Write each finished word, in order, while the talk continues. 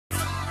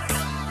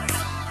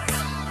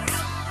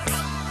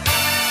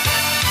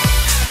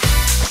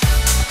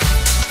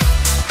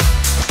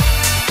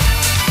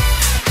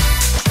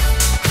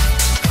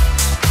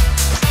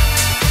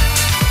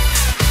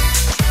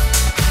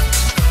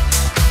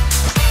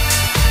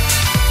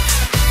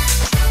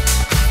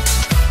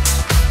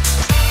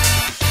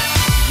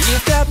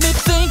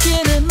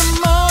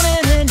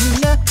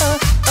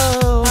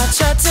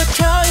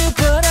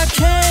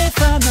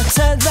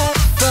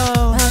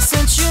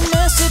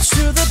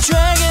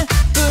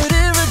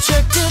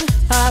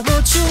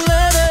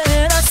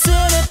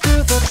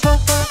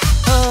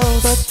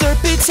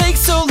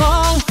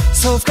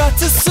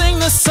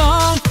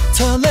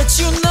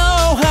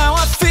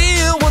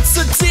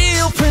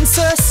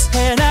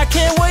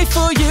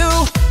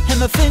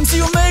and the things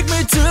you make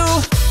me do.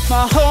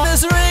 My heart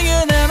is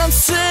ringing and I'm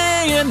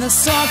singing this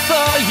song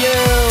for you.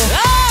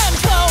 I'm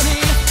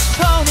pony,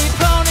 pony,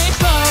 pony,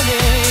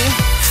 pony.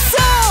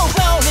 So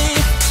pony,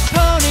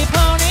 pony,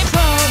 pony,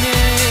 pony.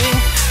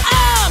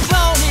 I'm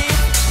pony,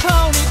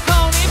 pony,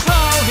 pony,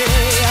 pony.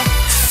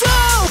 So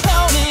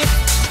pony,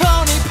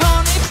 pony,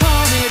 pony,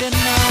 pony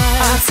tonight.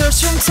 I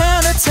searched from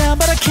town to town,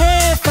 but I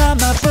can't find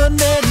my button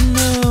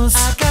news.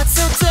 I got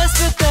so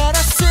desperate that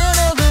I sent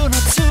a Luna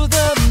to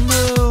the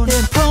moon.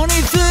 In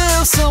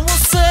Ponyville,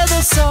 someone said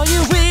they saw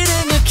you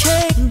eating a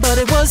cake, but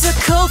it was a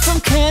coat from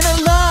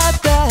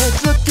Candlelight that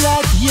looked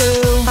like you.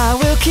 I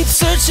will keep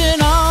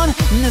searching on,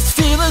 and this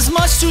feeling's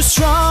much too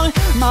strong.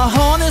 My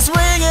horn is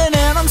ringing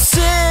and I'm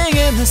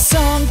singing this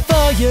song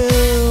for you.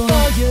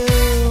 For you,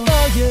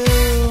 for you,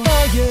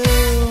 for you,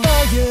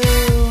 for you.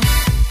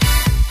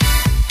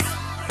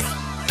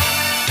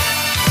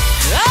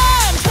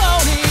 I'm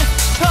pony,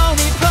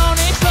 pony,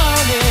 pony,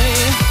 pony.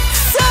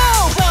 So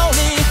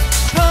pony,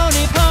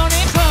 pony,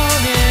 pony,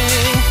 pony.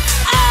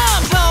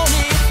 I'm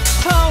pony,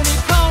 pony,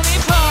 pony,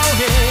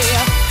 pony.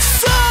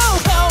 So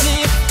pony,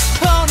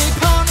 pony,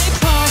 pony,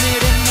 pony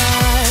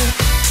tonight.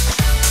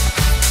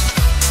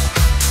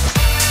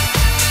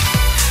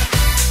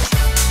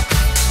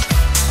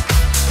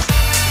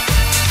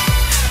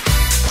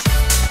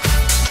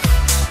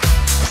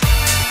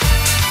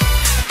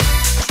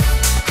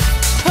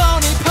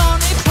 Pony,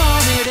 pony,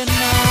 pony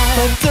tonight.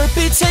 But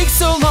therapy takes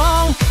so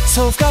long,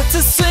 so I've got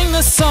to sing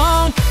this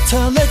song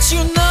to let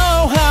you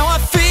know how I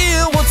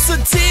feel. What's the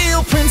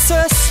deal,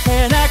 princess?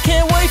 And I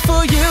can't wait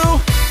for you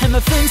and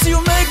the things you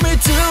make me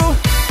do.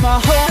 My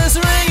heart is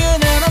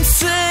ringing and I'm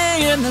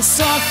singing this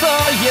song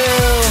for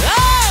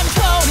you.